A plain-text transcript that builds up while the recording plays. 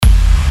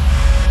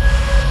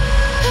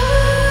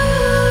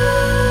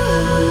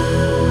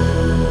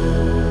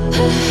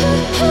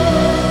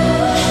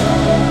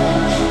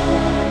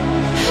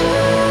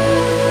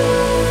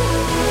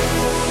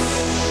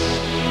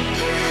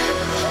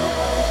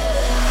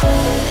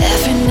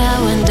Every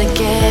now and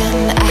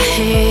again I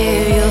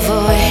hear your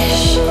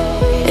voice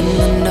in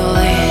the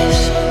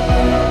noise,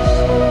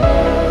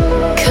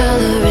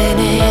 coloring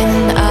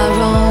in our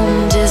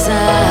own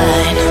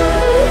design.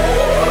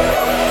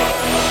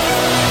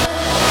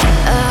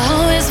 I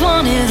always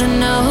wanted to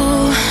know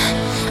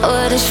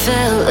what it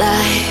felt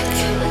like,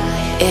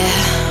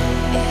 yeah.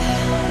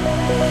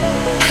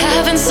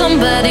 Having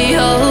somebody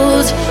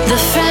hold the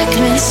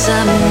fragments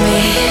of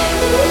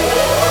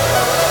me.